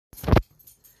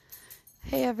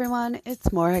Hey everyone,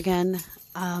 it's Maura again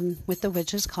with the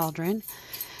Witch's Cauldron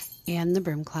and the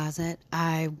Broom Closet.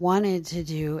 I wanted to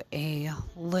do a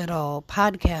little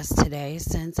podcast today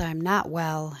since I'm not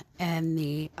well and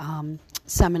the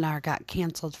seminar got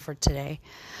canceled for today.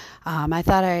 I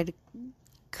thought I'd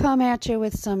come at you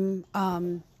with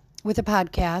with a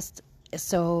podcast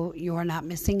so you're not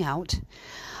missing out.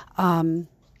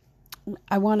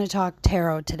 I want to talk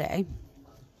tarot today.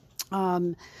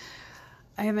 I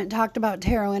haven't talked about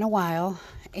tarot in a while,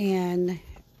 and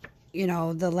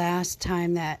the last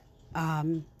time that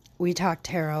we talked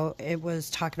tarot, it was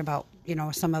talking about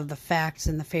some of the facts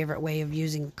and the favorite way of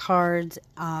using cards.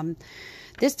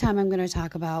 This time I'm going to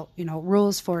talk about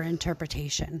rules for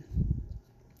interpretation.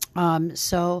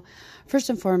 So first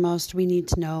and foremost, we need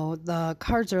to know the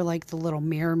cards are like the little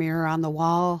mirror on the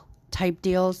wall type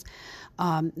deals.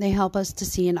 They help us to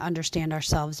see and understand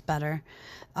ourselves better.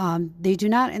 They do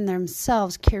not in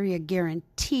themselves carry a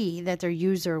guarantee that their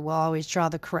user will always draw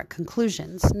the correct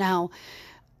conclusions. Now,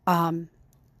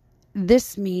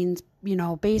 this means,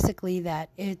 basically that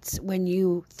it's when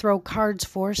you throw cards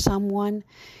for someone,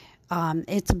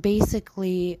 it's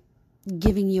basically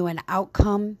giving you an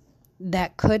outcome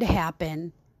that could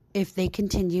happen if they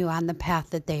continue on the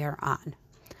path that they are on.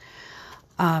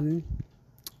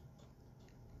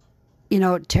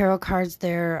 Tarot cards,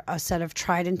 they're a set of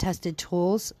tried and tested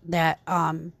tools that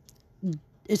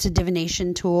it's a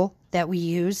divination tool that we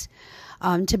use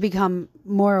to become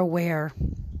more aware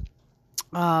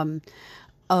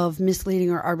of misleading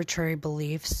or arbitrary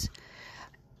beliefs.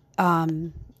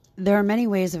 There are many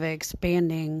ways of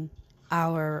expanding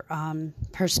our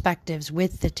perspectives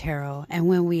with the tarot, and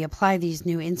when we apply these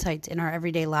new insights in our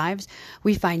everyday lives,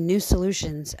 we find new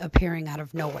solutions appearing out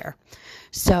of nowhere.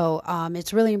 So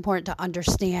it's really important to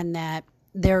understand that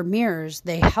they're mirrors.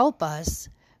 They help us,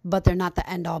 but they're not the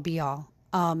end-all be-all.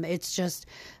 It's just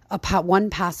one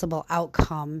possible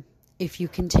outcome if you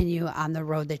continue on the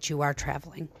road that you are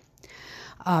traveling.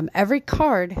 Every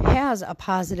card has a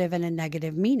positive and a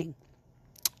negative meaning.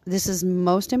 This is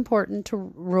most important to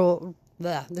rule.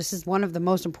 This is one of the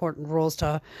most important rules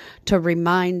to bear in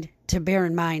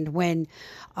mind when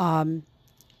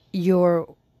you're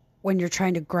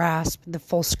trying to grasp the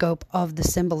full scope of the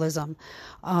symbolism.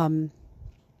 The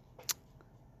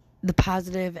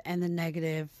positive and the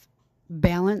negative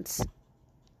balance,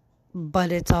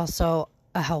 but it's also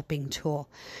a helping tool.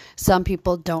 Some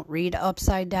people don't read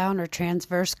upside down or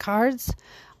transverse cards.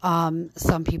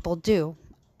 Some people do.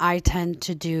 I tend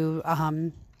to do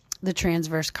the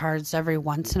transverse cards every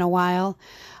once in a while.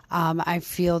 I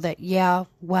feel that,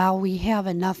 while we have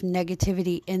enough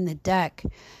negativity in the deck,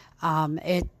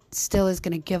 it still is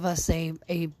going to give us a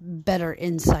better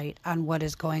insight on what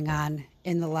is going on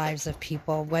in the lives of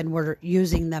people when we're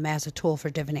using them as a tool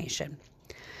for divination.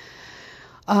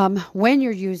 When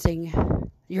you're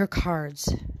using your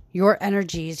cards, your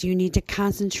energies, you need to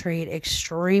concentrate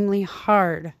extremely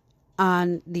hard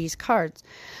on these cards.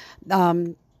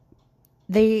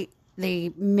 They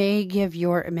may give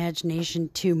your imagination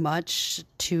too much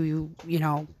to,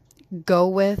 go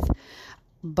with,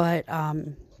 but,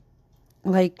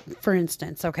 like, for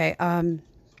instance, okay,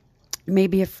 you may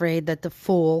be afraid that the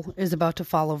Fool is about to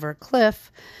fall over a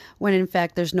cliff when in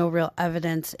fact there's no real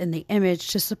evidence in the image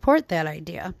to support that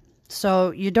idea.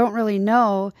 So you don't really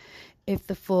know if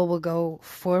the Fool will go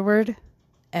forward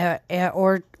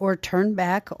or turn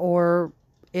back, or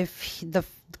if the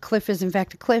cliff is in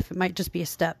fact a cliff, it might just be a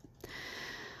step.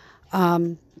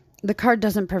 The card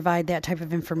doesn't provide that type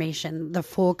of information. The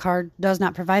Fool card does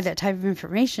not provide that type of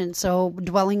information. So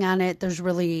dwelling on it, there's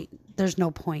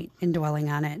no point in dwelling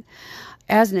on it.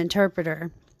 As an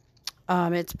interpreter,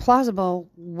 it's plausible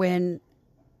when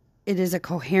it is a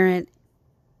coherent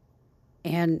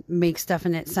and makes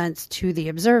definite sense to the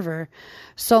observer,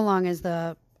 so long as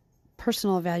the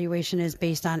personal evaluation is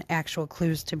based on actual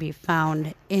clues to be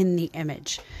found in the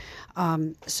image.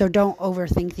 So don't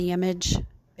overthink the image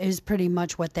is pretty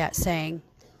much what that's saying.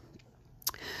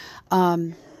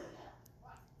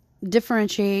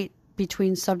 Differentiate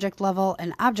between subject level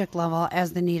and object level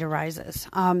as the need arises.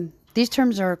 These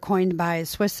terms are coined by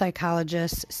Swiss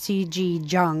psychologist C.G.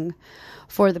 Jung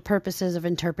for the purposes of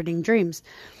interpreting dreams.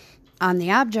 On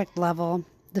the object level,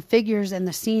 the figures and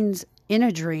the scenes in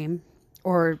a dream,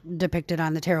 or depicted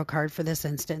on the tarot card for this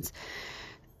instance,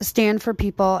 stand for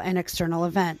people and external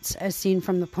events. As seen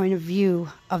from the point of view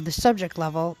of the subject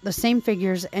level, the same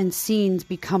figures and scenes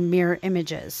become mirror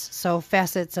images, so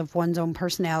facets of one's own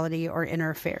personality or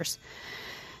inner affairs.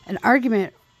 An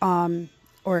argument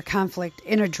or a conflict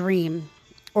in a dream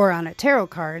or on a tarot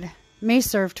card may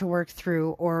serve to work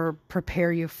through or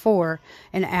prepare you for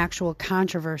an actual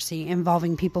controversy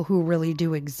involving people who really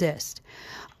do exist.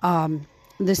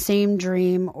 The same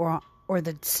dream or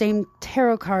the same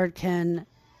tarot card can,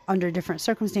 under different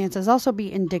circumstances, also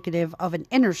be indicative of an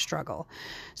inner struggle.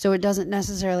 So it doesn't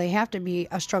necessarily have to be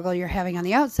a struggle you're having on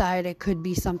the outside. It could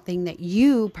be something that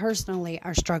you personally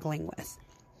are struggling with.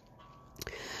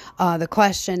 The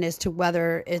question is to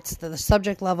whether it's the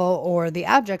subject level or the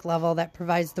object level that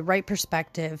provides the right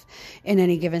perspective in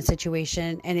any given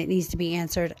situation, and it needs to be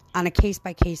answered on a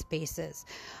case-by-case basis.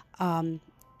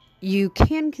 You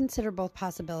can consider both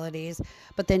possibilities,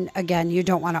 but then again, you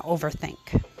don't want to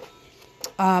overthink.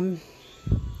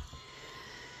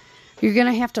 You're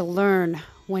going to have to learn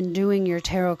when doing your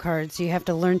tarot cards. You have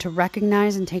to learn to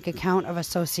recognize and take account of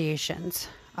associations.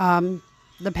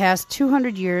 The past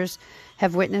 200 years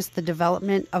have witnessed the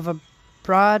development of a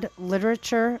broad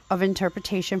literature of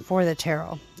interpretation for the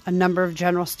tarot. A number of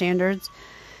general standards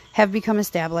have become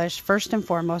established, first and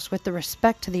foremost with the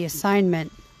respect to the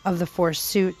assignment of the 4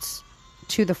 suits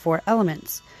to the 4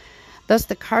 elements. Thus,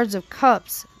 the Cards of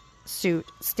Cups suit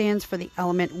stands for the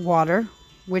element water,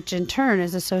 which in turn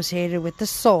is associated with the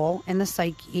soul and the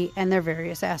psyche and their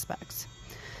various aspects.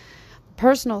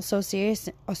 Personal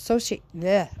associations,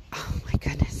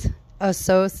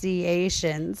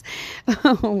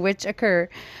 which occur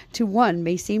to one,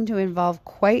 may seem to involve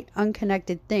quite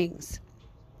unconnected things.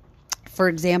 For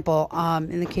example,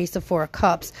 in the case of 4 of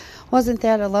Cups, wasn't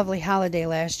that a lovely holiday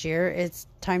last year? It's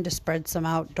time to spread some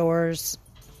outdoors,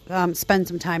 spend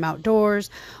some time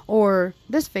outdoors. Or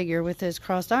this figure with his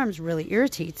crossed arms really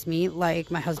irritates me,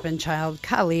 like my husband, child,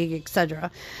 colleague,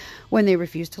 etc., when they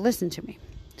refuse to listen to me.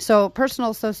 So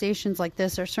personal associations like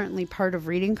this are certainly part of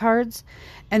reading cards,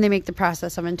 and they make the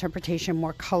process of interpretation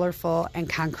more colorful and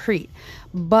concrete.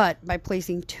 But by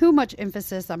placing too much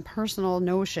emphasis on personal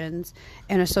notions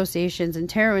and associations in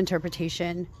tarot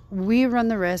interpretation, we run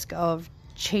the risk of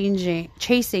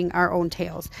chasing our own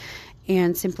tails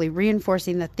and simply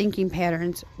reinforcing the thinking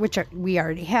patterns we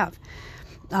already have.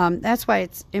 That's why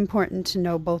it's important to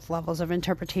know both levels of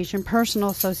interpretation, personal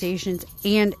associations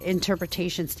and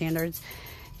interpretation standards,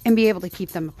 and be able to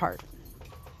keep them apart.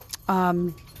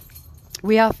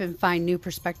 We often find new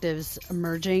perspectives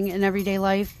emerging in everyday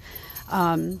life.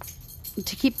 To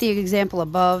keep the example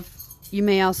above, you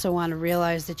may also want to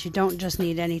realize that you don't just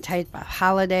need any type of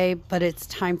holiday, but it's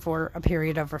time for a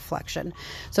period of reflection.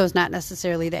 So it's not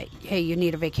necessarily that, hey, you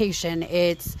need a vacation.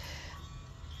 It's,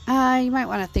 you might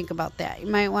want to think about that. You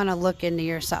might want to look into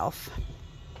yourself.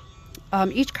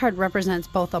 Each card represents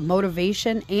both a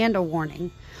motivation and a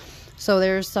warning. So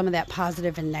there's some of that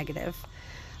positive and negative.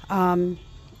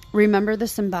 Remember the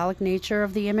symbolic nature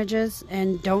of the images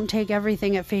and don't take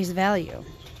everything at face value.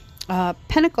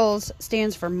 Pentacles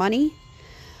stands for money,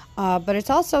 but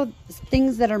it's also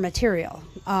things that are material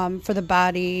for the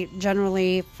body,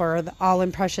 generally for all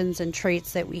impressions and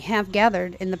traits that we have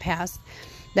gathered in the past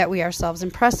that we ourselves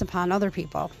impress upon other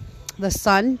people. The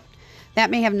sun,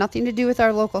 that may have nothing to do with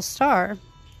our local star.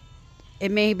 It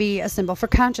may be a symbol for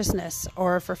consciousness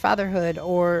or for fatherhood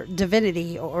or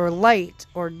divinity or light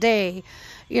or day,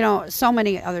 so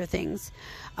many other things.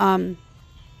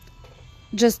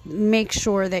 Just make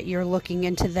sure that you're looking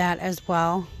into that as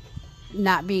well,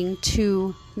 not being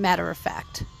too matter of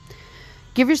fact.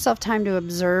 Give yourself time to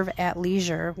observe at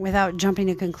leisure without jumping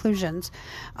to conclusions.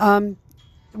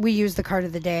 We use the card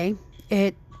of the day.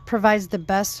 It provides the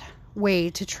best way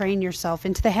to train yourself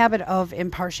into the habit of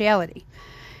impartiality.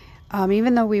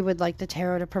 Even though we would like the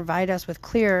tarot to provide us with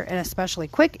clear and especially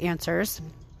quick answers,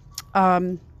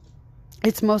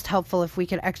 it's most helpful if we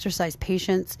can exercise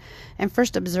patience and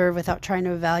first observe without trying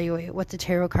to evaluate what the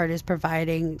tarot card is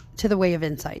providing to the way of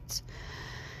insights.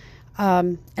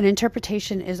 An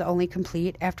interpretation is only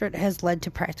complete after it has led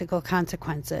to practical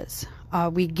consequences.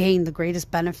 We gain the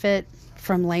greatest benefit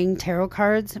from laying tarot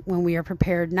cards when we are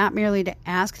prepared not merely to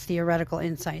ask theoretical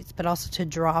insights, but also to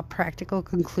draw practical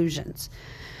conclusions.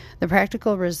 The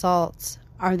practical results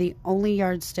are the only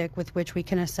yardstick with which we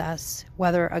can assess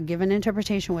whether a given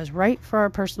interpretation was right for our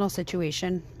personal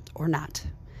situation or not.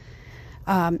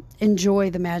 Enjoy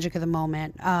the magic of the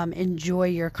moment. Enjoy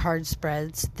your card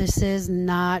spreads. This is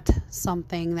not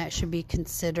something that should be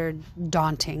considered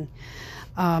daunting.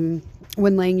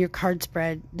 When laying your card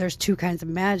spread, there's 2 kinds of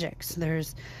magics.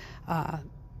 There's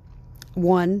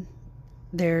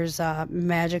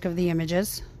magic of the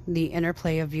images, the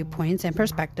interplay of viewpoints and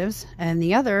perspectives, and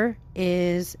the other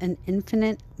is an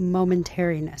infinite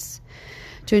momentariness.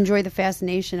 To enjoy the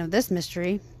fascination of this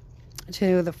mystery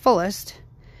to the fullest,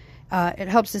 it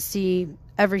helps to see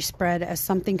every spread as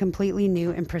something completely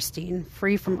new and pristine,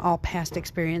 free from all past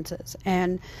experiences.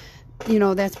 And,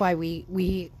 that's why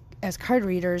we as card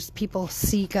readers, people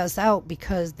seek us out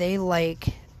because they like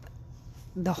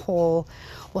the whole,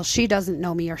 well, she doesn't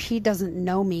know me or he doesn't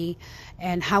know me,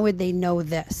 and how would they know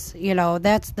this?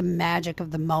 That's the magic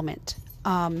of the moment.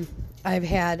 I've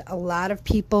had a lot of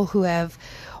people who have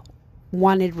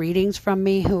wanted readings from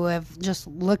me who have just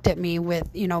looked at me with,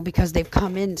 because they've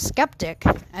come in skeptic,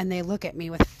 and they look at me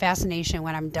with fascination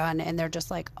when I'm done, and they're just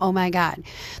like, oh my God,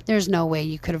 there's no way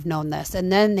you could have known this.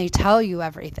 And then they tell you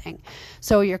everything.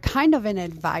 So you're kind of an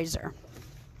advisor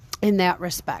in that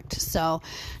respect. So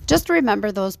just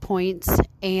remember those points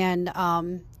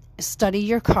and study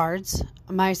your cards.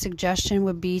 My suggestion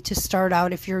would be to start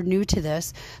out, if you're new to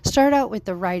this, start out with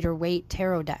the Rider-Waite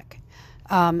tarot deck.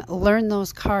 Learn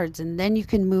those cards, and then you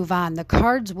can move on. The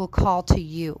cards will call to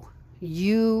you.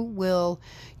 You will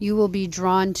be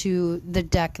drawn to the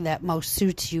deck that most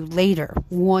suits you later,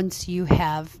 once you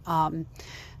have,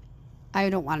 I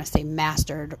don't want to say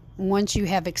mastered, once you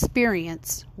have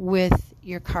experience with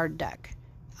your card deck.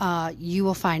 You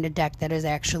will find a deck that is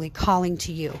actually calling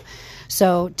to you.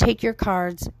 So take your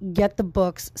cards, get the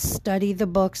books, study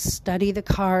the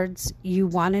cards. You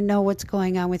want to know what's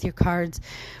going on with your cards.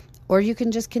 Or you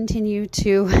can just continue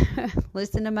to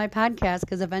listen to my podcast,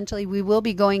 because eventually we will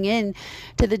be going in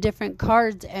to the different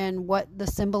cards and what the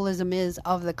symbolism is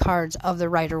of the cards of the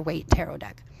Rider-Waite tarot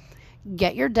deck.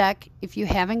 Get your deck. If you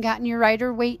haven't gotten your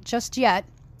Rider-Waite just yet,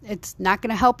 it's not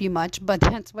going to help you much, but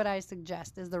that's what I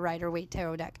suggest, is the Rider-Waite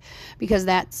tarot deck, because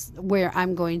that's where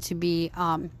I'm going to be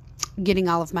getting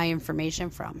all of my information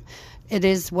from. It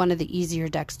is one of the easier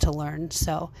decks to learn.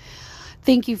 So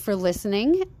thank you for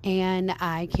listening, and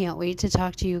I can't wait to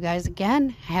talk to you guys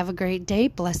again. Have a great day.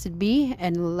 Blessed be,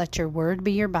 and let your word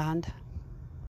be your bond.